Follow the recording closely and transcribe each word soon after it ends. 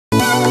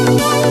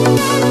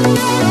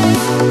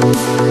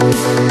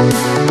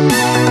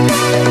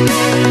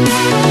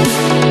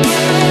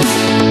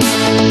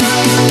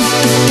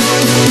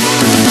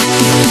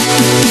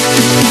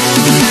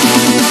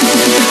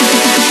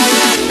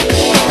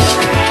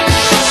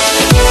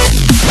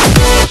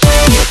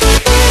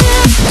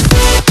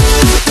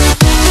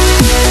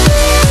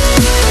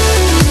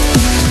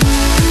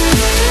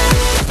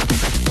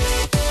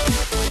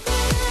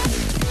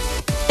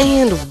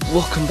And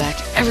welcome back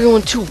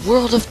everyone to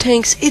World of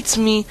Tanks. It's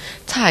me,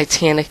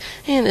 Titanic,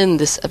 and in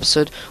this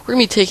episode we're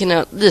going to be taking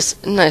out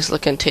this nice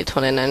looking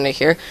T-29 right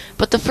here.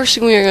 But the first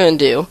thing we're going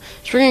to do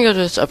is we're going to go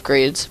to its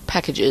upgrades,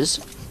 packages,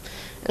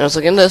 and I was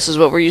looking at this is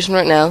what we're using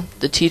right now,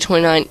 the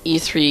T-29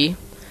 E3,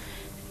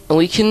 and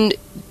we can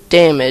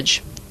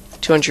damage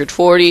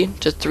 240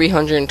 to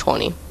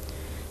 320.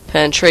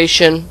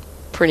 Penetration,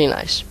 pretty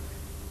nice.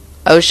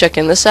 I was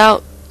checking this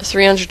out,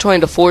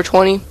 320 to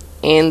 420.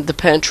 And the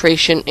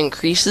penetration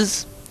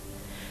increases.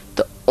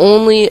 The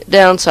only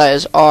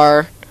downsides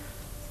are,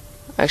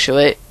 actually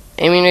wait,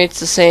 aiming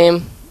rate's the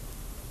same,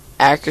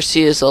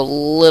 accuracy is a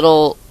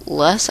little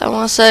less, I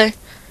want to say.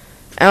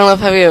 I don't know if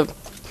having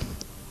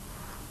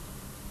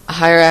a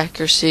higher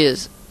accuracy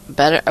is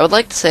better. I would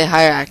like to say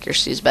higher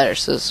accuracy is better,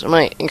 so this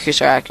might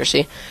increase our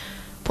accuracy.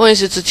 Point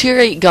is, it's a tier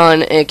 8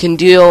 gun, and it can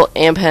deal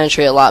and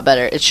penetrate a lot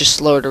better. It's just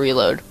slower to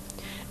reload.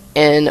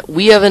 And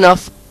we have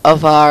enough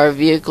of our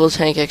vehicle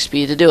tank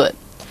XP to do it.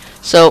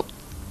 So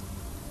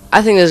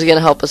I think this is going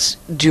to help us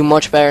do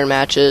much better in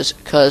matches,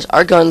 because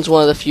our gun's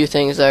one of the few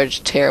things that are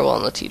just terrible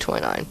on the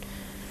T-29.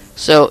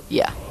 So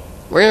yeah,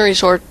 we're going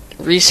to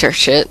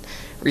research it.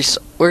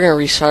 We're going to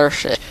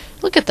research it.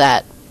 Look at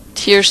that.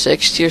 Tier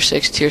 6, Tier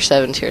 6, Tier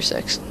 7, Tier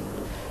 6. The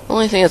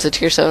only thing that's a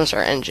Tier 7 is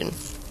our engine.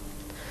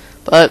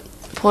 But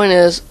the point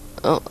is,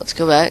 oh, let's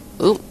go back.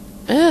 Oop,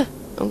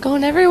 I'm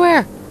going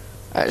everywhere.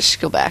 Alright, let's just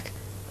go back.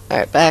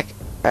 Alright, back.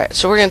 Alright,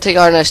 so we're going to take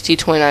our nice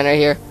T-29 right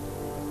here.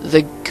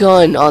 The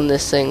gun on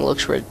this thing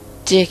looks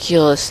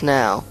ridiculous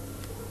now.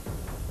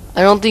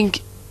 I don't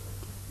think...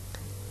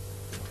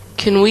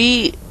 Can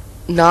we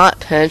not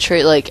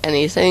penetrate, like,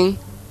 anything?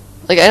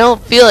 Like, I don't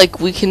feel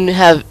like we can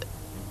have...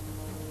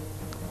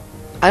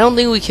 I don't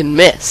think we can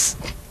miss.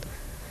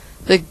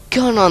 The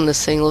gun on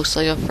this thing looks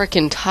like a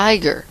freaking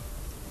tiger.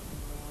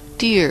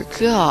 Dear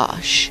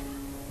gosh.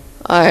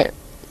 Alright,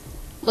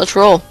 let's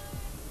roll.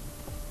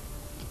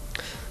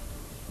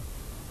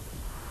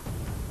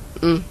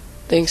 I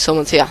think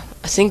someone's here.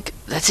 I think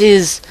that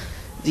is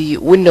the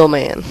window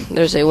man.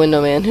 There's a window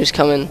man who's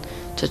coming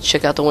to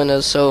check out the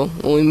windows. So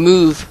when we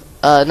move,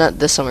 not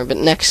this summer, but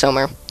next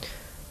summer,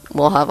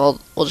 we'll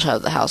just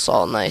have the house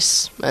all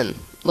nice and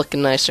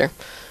looking nicer.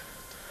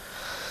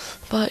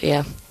 But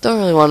yeah, don't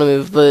really want to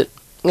move, but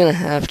I'm gonna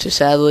have to,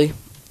 sadly.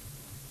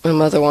 My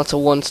mother wants a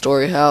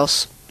one-story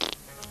house.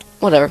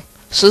 Whatever.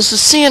 So this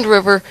is Sand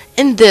River,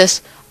 and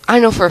this, I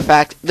know for a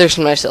fact, there's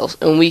some nice hills,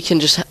 and we can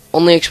just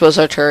only expose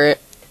our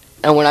turret,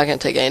 and we're not going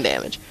to take any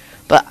damage.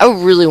 But I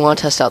really want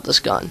to test out this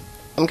gun.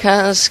 I'm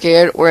kind of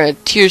scared. We're in a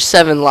Tier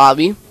 7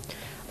 lobby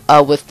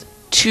with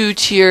 2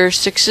 Tier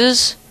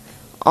 6s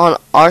on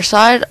our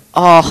side.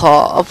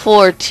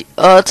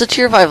 It's a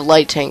Tier 5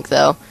 light tank,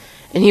 though.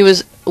 And he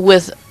was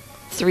with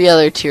 3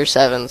 other Tier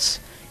 7s.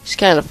 He's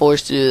kind of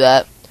forced to do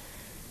that.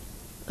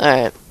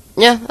 Alright.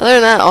 Yeah, other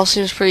than that, all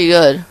seems pretty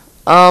good.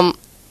 Yeah,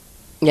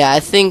 I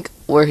think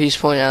where he's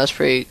pointing out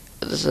this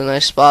is a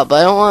nice spot,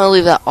 but I don't want to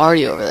leave that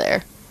Artie over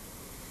there.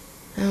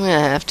 I'm gonna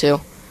have to.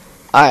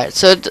 Alright,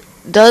 so it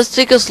does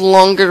take us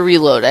longer to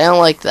reload. I don't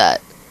like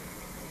that.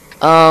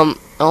 Oh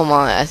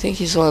my, I think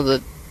he's one of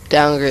the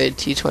downgrade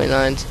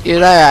T-29s. Either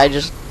that or I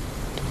just...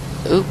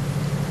 Oop.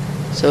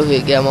 So he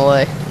could get him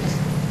away.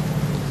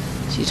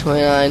 T-29.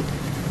 I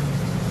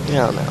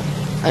don't know.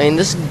 I mean,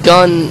 this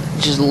gun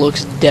just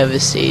looks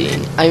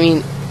devastating. I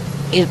mean,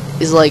 it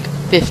is like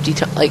 50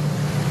 times... Like,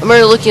 I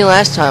remember looking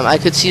last time, I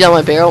could see down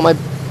my barrel. My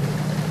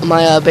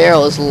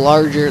barrel is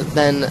larger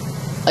than...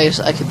 I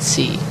guess I could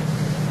see.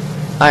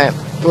 Alright,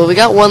 well, we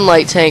got one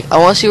light tank. I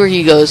want to see where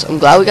he goes. I'm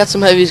glad we got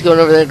some heavies going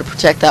over there to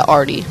protect that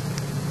Artie.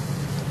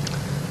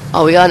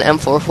 Oh, we got an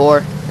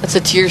M44. That's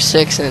a Tier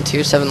 6 and a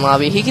Tier 7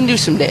 lobby. He can do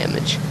some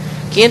damage.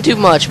 Can't do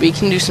much, but he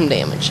can do some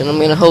damage. And I'm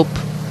going to hope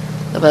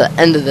that by the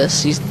end of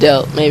this, he's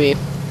dealt maybe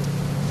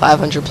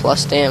 500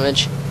 plus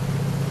damage.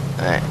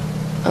 Alright.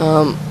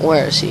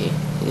 Where is he?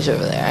 He's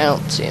over there. I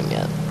don't see him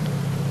yet.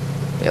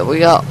 Yeah, we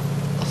got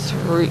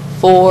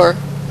 4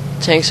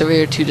 tanks over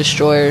here, 2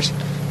 destroyers.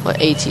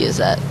 What AT is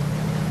that?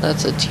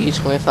 That's a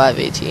T-25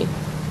 AT.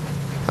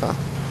 Huh.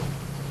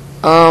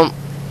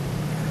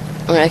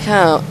 I mean, I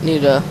kind of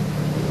need to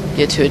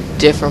get to a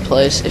different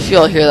place. If you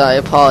all hear that, I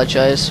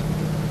apologize.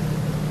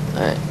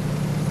 Alright.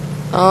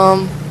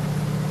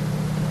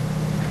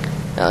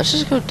 Now let's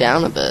just go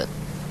down a bit.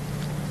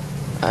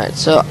 Alright,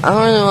 so I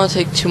don't really want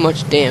to take too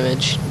much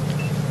damage.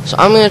 So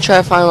I'm going to try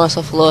to find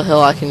myself a little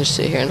hill I can just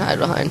sit here and hide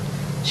behind.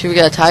 See, we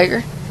got a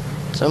tiger.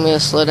 So I'm going to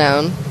slow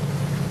down,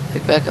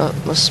 pick back up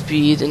my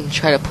speed, and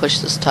try to push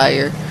this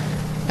tiger.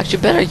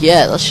 Actually, better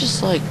yet, let's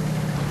just, like,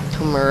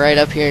 come right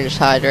up here and just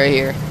hide right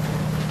here.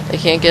 They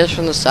can't get us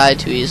from the side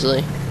too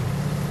easily.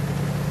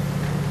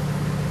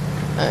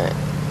 Alright.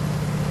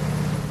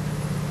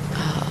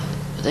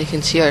 But they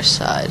can see our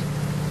side.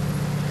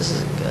 This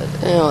isn't good.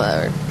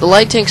 Whatever. The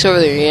light tank's over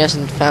there. He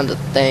hasn't found a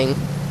thing.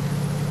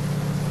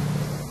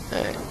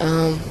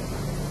 Alright,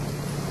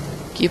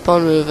 keep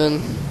on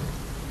moving.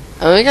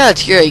 I mean, we got a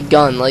tier 8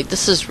 gun. Like,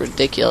 this is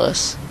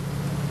ridiculous.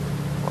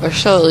 Or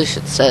so at least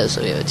it says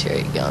that we have a tier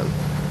 8 gun.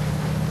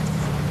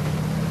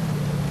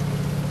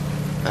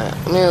 Alright,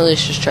 I'm gonna at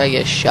least just try to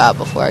get a shot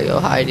before I go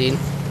hiding.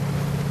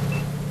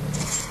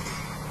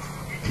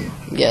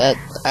 Yeah,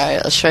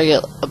 alright, let's try to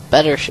get a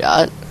better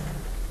shot.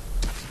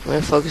 I'm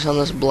gonna focus on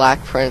this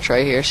black prince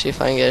right here, see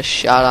if I can get a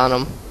shot on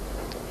him.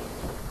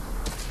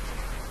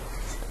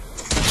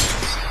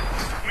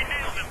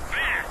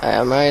 Alright,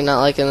 I'm already not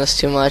liking this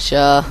too much.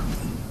 Alright,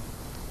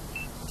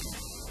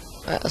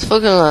 let's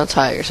focus on a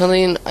tiger.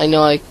 Something I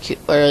know I could,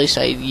 or at least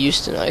I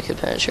used to know I could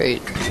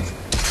penetrate.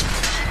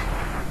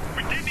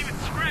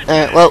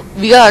 Alright, well,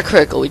 we got a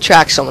critical. We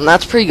tracked someone.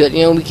 That's pretty good.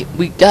 You know,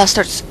 we gotta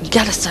start. You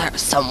gotta start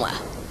somewhere,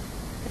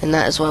 and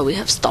that is why we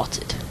have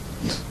started.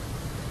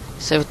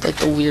 Say with like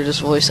the weirdest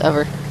voice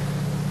ever.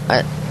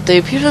 Alright, they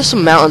appear to have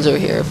some mountains over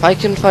here. If I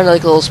can find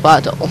like a little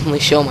spot to only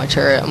show my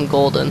turret, I'm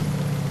golden.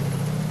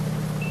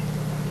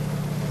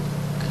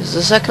 Because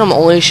the second I'm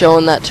only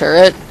showing that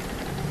turret,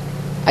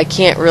 I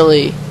can't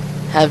really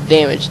have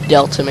damage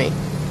dealt to me.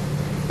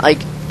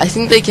 Like, I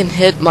think they can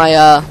hit my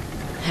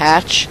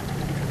hatch,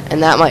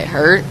 and that might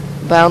hurt,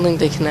 but I don't think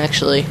they can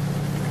actually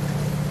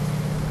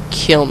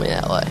kill me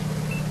that way.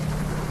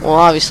 Well,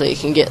 obviously, you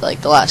can get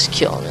like the last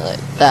kill on me like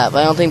that,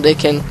 but I don't think they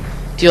can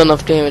deal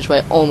enough damage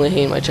by only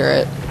hitting my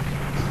turret.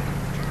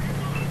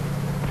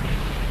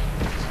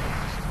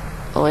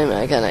 Oh wait a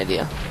minute, I got an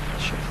idea. I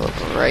should pull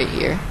up right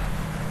here.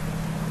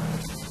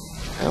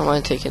 I don't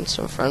mind taking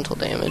some frontal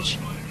damage.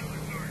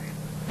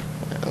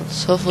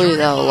 So hopefully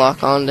that'll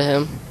lock on to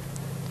him.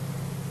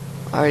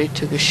 I already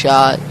took a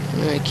shot.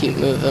 I'm gonna keep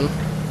moving.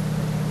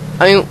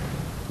 I mean,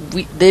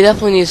 they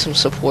definitely need some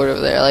support over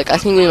there. Like, I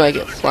think we might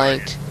get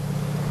flanked.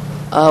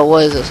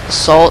 What is this?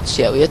 Assaults?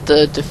 Yeah, we have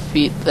to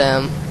defeat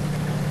them.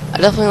 I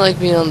definitely like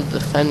being on the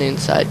defending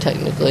side,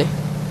 technically.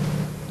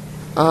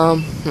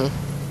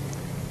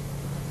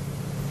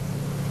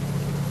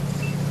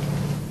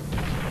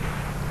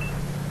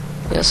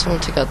 Yeah, someone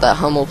take out that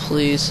Hummel,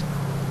 please.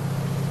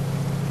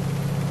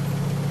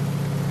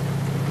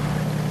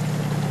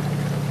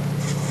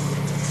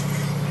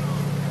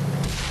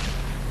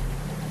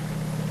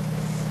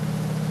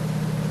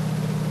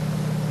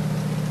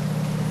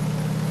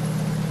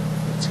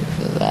 Let's go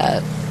for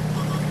that.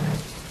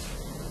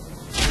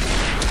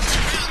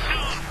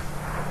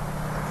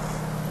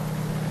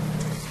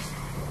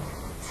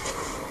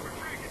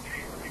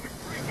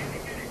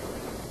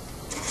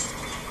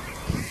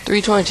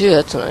 .322,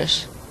 that's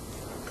nice.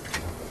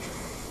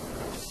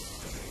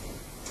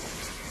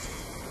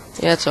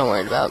 Yeah, that's what I'm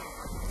worried about.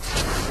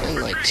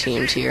 And like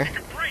teams here.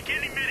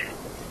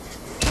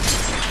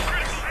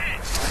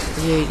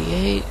 The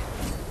 88.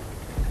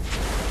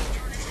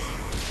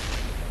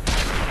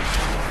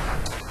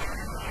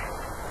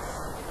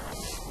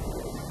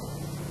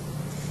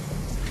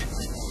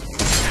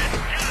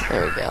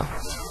 There we go.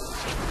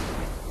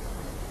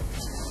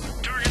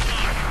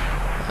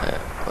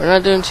 Alright, we're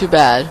not doing too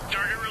bad.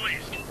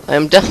 I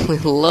am definitely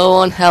low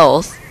on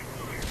health.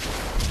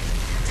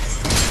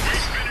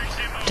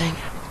 Dang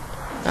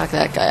it. Knock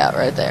that guy out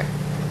right there.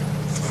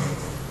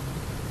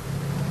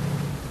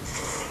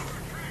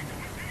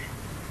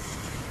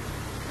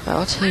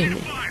 What's hitting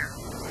me?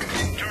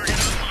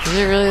 Is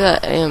it really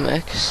that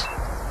AMX?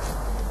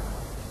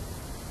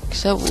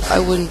 Because I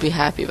wouldn't be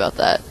happy about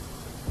that.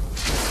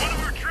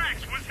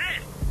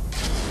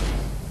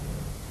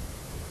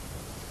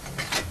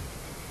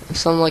 If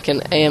something like an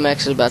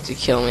AMX is about to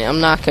kill me, I'm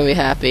not going to be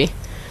happy.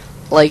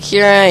 Like,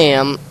 here I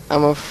am.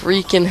 I'm a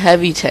freaking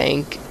heavy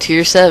tank.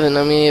 Tier 7.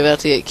 I mean, about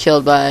to get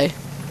killed by...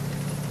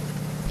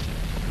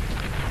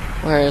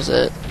 Where is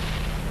it?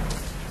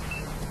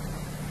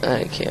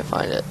 I can't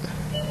find it.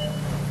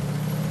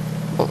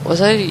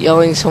 Was I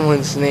yelling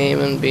someone's name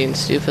and being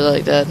stupid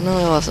like that? No,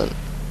 I wasn't.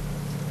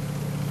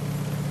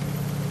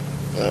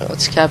 Alright,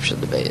 let's capture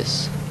the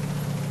base.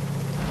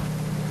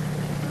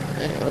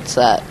 Alright, what's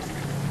that?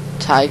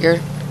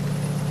 Tiger?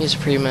 He's a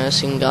pretty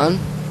menacing gun.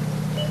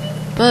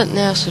 But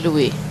now so do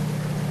we. So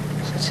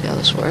let's see how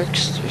this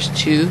works. There's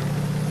two.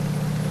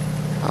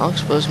 I'll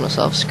expose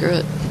myself. Screw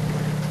it.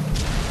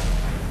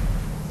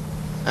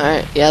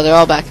 Alright, yeah, they're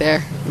all back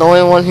there. The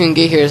only one who can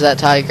get here is that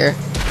tiger.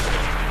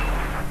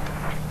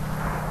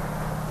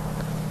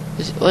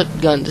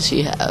 What gun does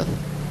he have?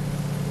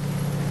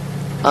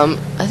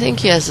 I think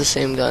he has the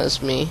same gun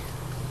as me.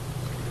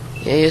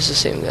 Yeah, he has the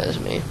same gun as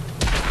me.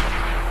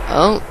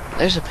 Oh,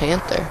 there's a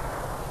panther.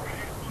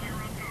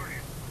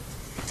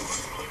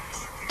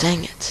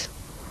 Dang it.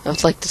 I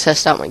would like to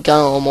test out my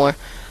gun a little more.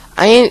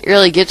 I ain't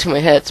really get to my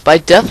hits, but I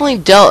definitely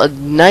dealt a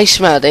nice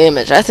amount of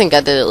damage. I think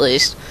I did at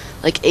least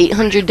like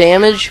 800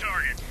 damage.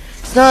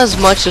 It's not as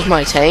much as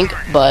my tank,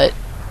 but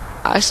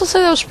I still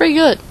say that was pretty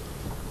good.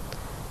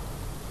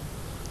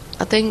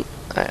 I think,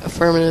 alright,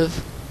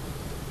 affirmative.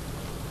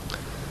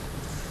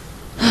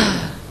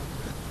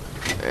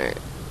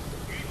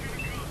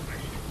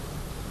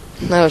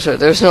 That was right.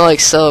 There was no like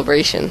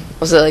celebration.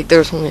 Was it like there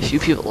was only a few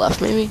people left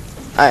maybe?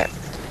 Alright.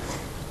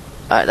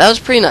 Alright, that was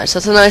pretty nice.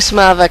 That's a nice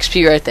amount of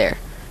XP right there.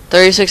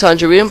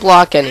 3,600. We didn't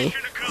block any.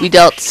 We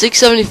dealt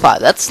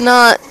 675. It's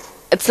not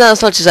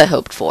as much as I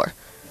hoped for.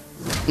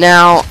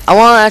 Now, I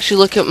want to actually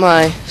look at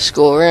my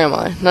score. Where am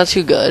I? Not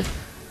too good.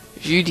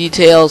 View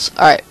details.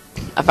 Alright.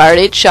 I fired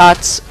 8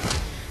 shots,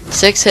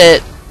 6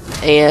 hit,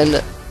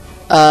 and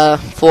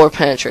 4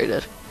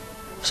 penetrated.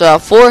 So out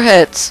of 4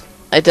 hits,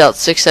 I dealt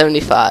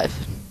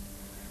 675.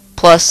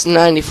 Plus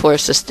 94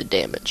 assisted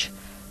damage.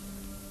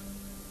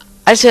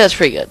 I'd say that's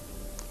pretty good.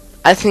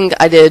 I think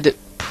I did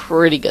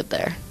pretty good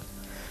there.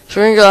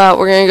 So we're gonna go out,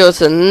 we're gonna go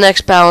to the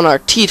next battle on our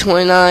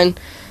T29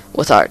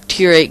 with our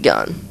tier 8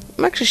 gun.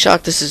 I'm actually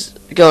shocked this is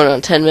going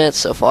on 10 minutes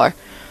so far.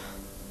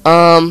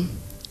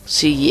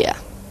 So yeah.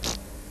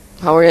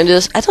 How we're gonna do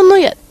this, I don't know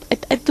yet.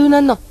 I do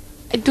not know.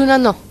 I do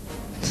not know.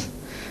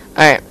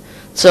 Alright,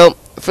 so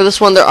for this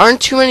one, there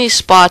aren't too many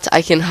spots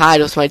I can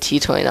hide with my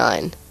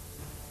T29.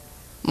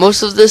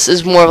 Most of this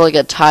is more of like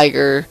a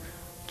Tiger,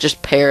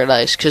 just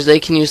paradise, because they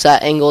can use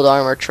that angled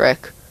armor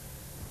trick.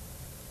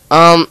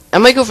 I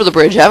might go for the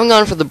bridge. I haven't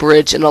gone for the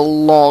bridge in a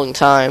long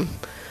time.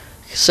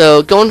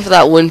 So going for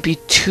that wouldn't be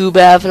too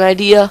bad of an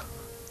idea.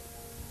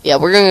 Yeah,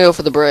 we're gonna go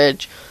for the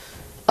bridge.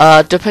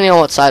 Depending on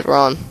what side we're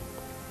on.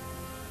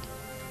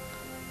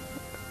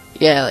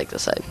 Yeah, I like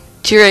this side.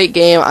 Tier 8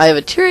 game. I have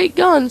a tier 8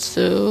 gun,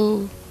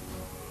 so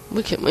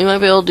we might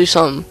be able to do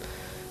something.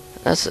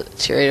 That's a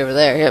tier 8 over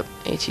there. Yep,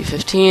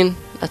 AT-15.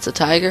 That's a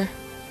Tiger.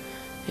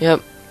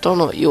 Yep, don't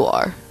know what you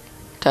are.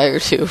 Tiger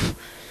 2.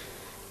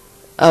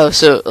 Oh,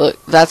 so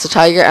look, that's a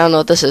Tiger. I don't know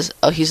what this is.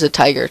 Oh, he's a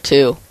Tiger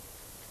 2.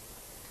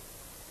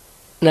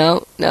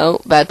 No,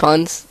 bad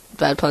puns.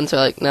 Bad puns are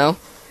like no.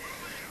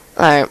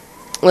 Alright,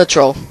 let's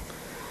roll.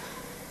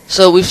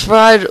 So we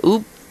survived.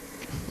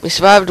 We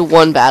survived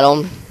one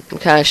battle. I'm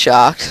kind of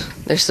shocked.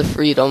 There's the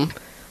freedom.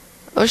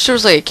 I wish there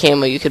was like a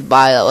camo you could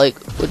buy that like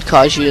would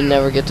cause you to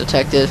never get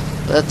detected.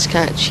 But that's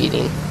kind of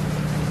cheating.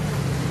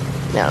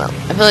 I don't know.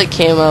 I feel like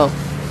camo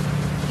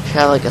should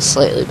have like a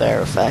slightly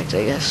better effect,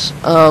 I guess.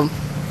 Well,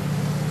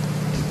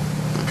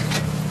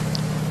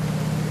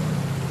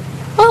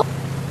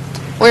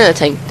 we're gonna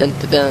tank.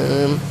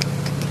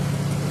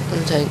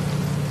 Tank.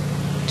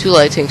 2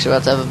 light tanks are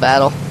about to have a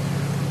battle.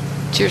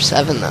 Tier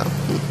 7 though.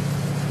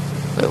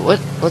 Wait,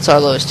 what's our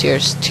lowest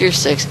tiers? Tier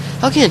 6.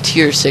 How can a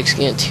tier 6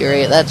 get a tier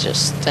 8? That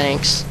just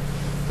stinks.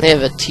 They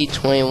have a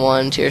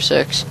T21 tier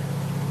 6.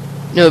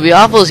 No, it'd be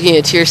awful is getting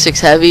a tier 6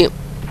 heavy,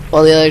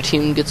 while the other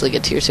team gets like a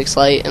tier 6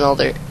 light, and all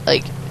their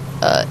like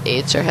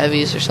 8s are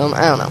heavies or something.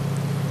 I don't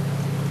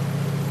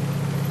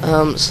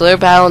know. So they're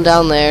battling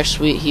down there.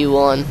 Sweet, he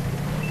won.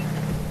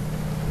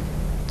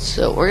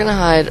 So we're gonna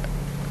hide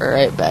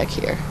right back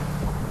here.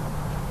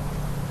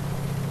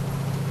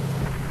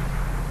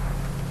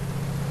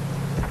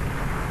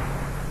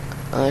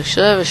 I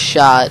should have a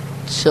shot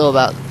till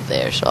about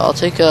there, so I'll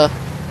take a.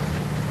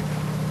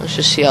 Let's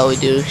just see how we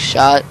do.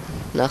 Shot,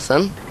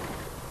 nothing.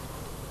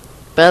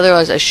 But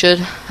otherwise, I should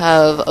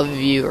have a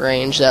view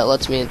range that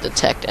lets me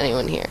detect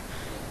anyone here.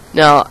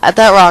 Now, at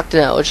that rock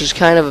now, which is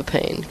kind of a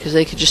pain, because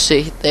they could just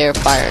sit there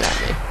firing at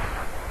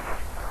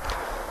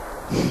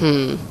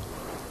me.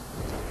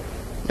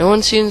 No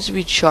one seems to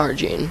be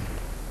charging,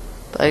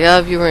 but I got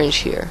a view range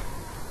here.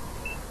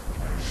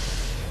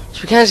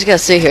 So we kind of just gotta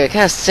sit here. It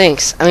kind of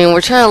stinks. I mean, we're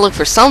trying to look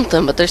for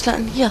something, but there's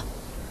nothing here.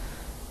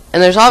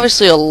 And there's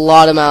obviously there's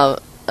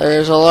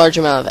a large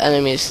amount of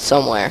enemies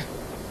somewhere.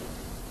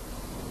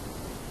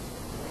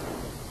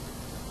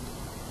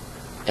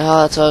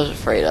 Oh, that's what I was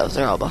afraid of.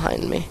 They're all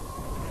behind me.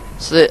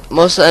 So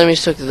most of the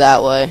enemies took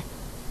that way.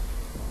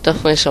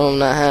 Definitely some I'm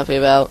not happy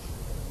about.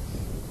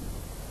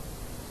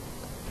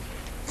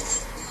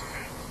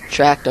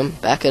 Tracked them.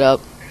 Back it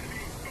up.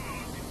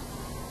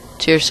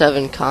 Tier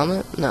 7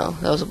 Comet? No,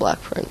 that was a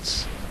Black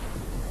Prince.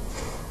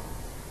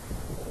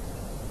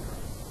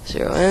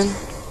 0 in.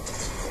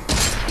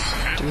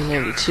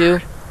 392. I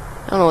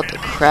don't know what the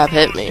crap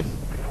hit me.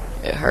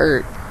 It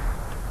hurt.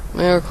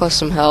 May I request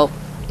some help?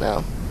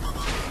 No.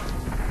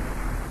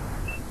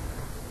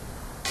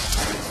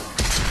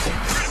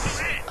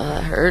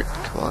 That hurt.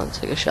 Come on,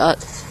 take a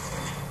shot.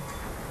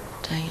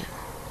 Dang it.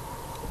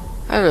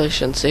 I really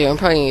shouldn't sit here. I'm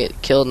probably gonna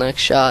get killed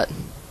next shot.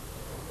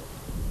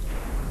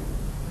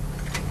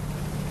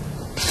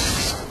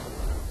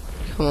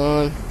 Come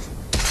on.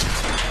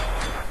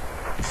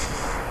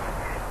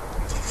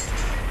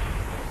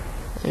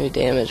 Any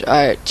damage?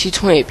 Alright,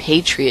 T28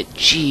 Patriot.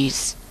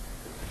 Jeez.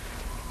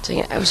 Dang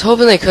it. I was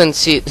hoping they couldn't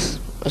see.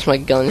 What's my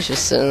gun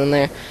just sitting in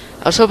there?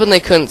 I was hoping they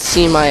couldn't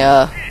see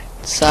my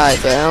side,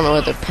 but I don't know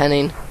where they're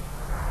penning.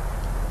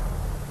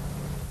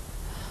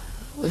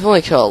 We've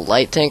only killed a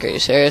light tank. Are you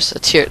serious?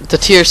 The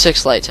tier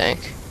 6 light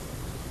tank.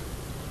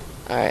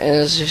 Alright, and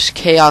there's just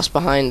chaos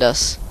behind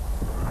us.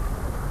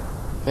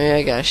 Maybe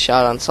I got a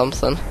shot on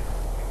something.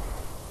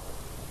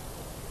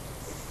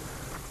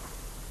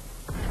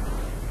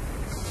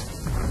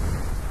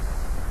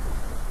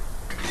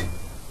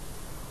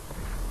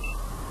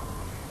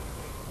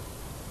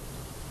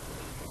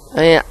 I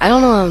mean, I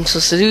don't know I'm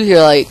supposed to do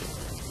here? Like,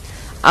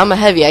 I'm a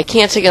heavy. I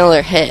can't take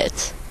another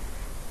hit.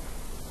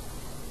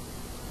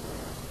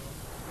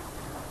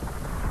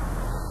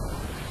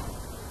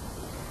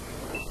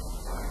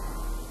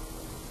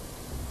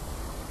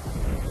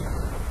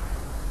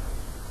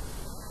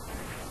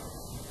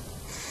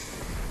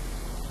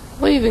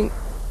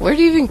 Where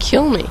do you even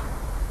kill me?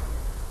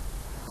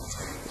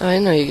 Oh, I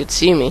know you could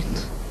see me.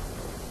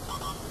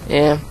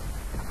 Yeah.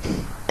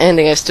 I didn't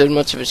think I stood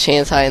much of a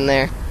chance hiding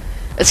there.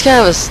 It's kind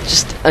of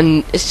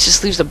it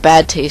just leaves a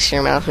bad taste in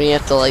your mouth when you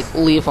have to like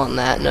leave on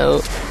that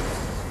note.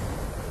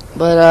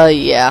 But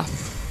yeah.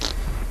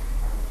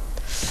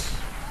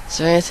 Is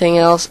there anything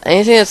else?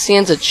 Anything that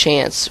stands a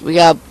chance? We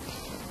got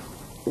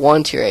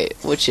one tier 8,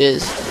 which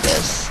is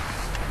this.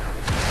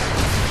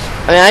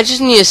 I mean, I just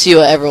need to see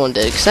what everyone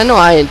did, because I know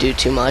I didn't do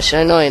too much,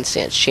 and I know I didn't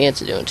stand a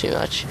chance of doing too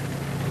much.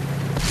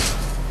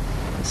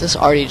 If this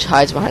Artie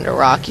hides behind a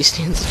rock, he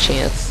stands a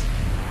chance.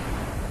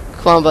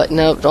 Come on, but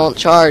nope, don't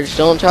charge,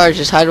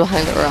 just hide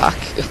behind a rock.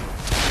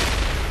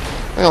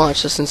 We're gonna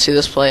watch this and see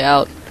this play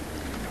out.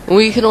 And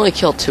we can only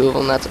kill 2 of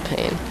them, that's a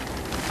pain.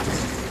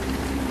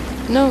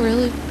 No,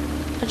 really?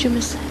 How'd you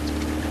miss that?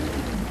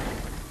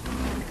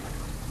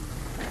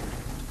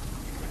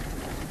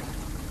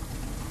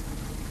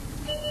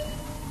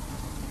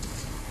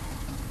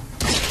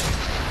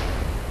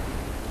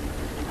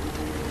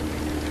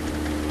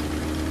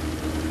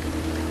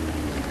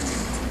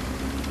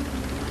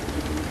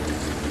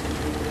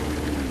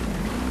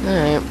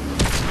 Alright.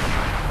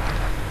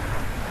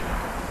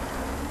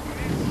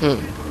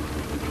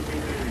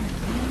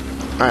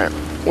 Alright.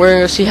 We're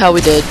gonna see how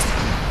we did.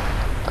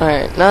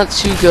 Alright, not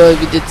too good.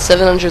 We did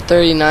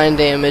 739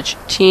 damage.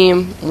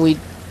 Team, we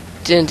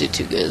didn't do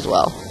too good as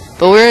well.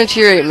 But we're in a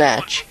tier 8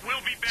 match.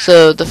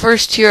 So the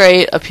first tier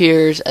 8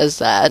 appears as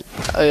that.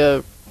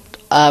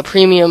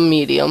 Premium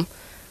medium.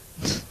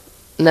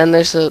 And then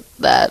there's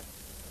that.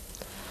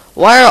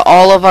 Why are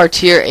all of our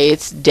tier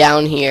 8s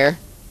down here?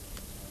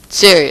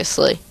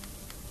 Seriously.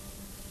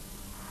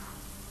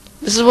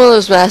 This is one of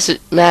those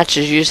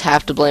matches you just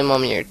have to blame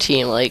on your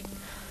team. Like,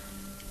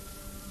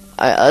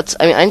 I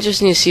mean, I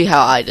just need to see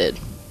how I did.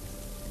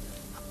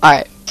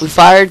 Alright, we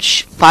fired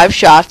 5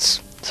 shots,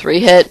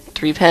 3 hit,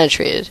 3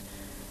 penetrated.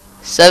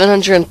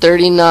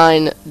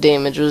 739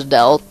 damage was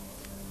dealt.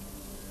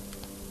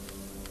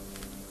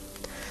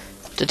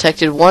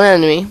 Detected 1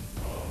 enemy.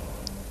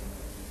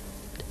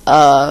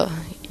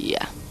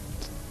 Yeah.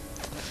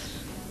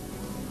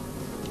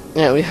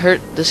 Yeah, we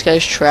hurt this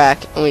guy's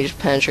track, and we just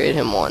penetrated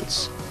him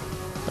once.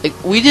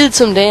 Like, we did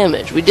some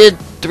damage. We did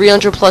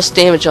 300 plus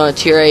damage on a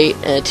tier 8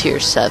 and a tier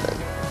 7.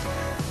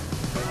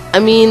 I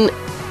mean,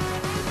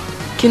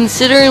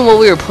 considering what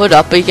we were put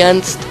up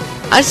against,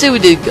 I say we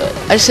did good.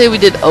 I say we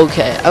did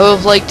okay. I would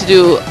have liked to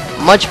do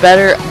much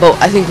better, but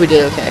I think we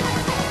did okay.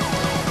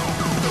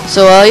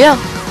 So, yeah,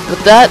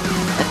 with that,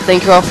 I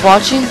thank you all for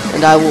watching,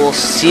 and I will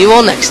see you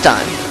all next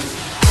time.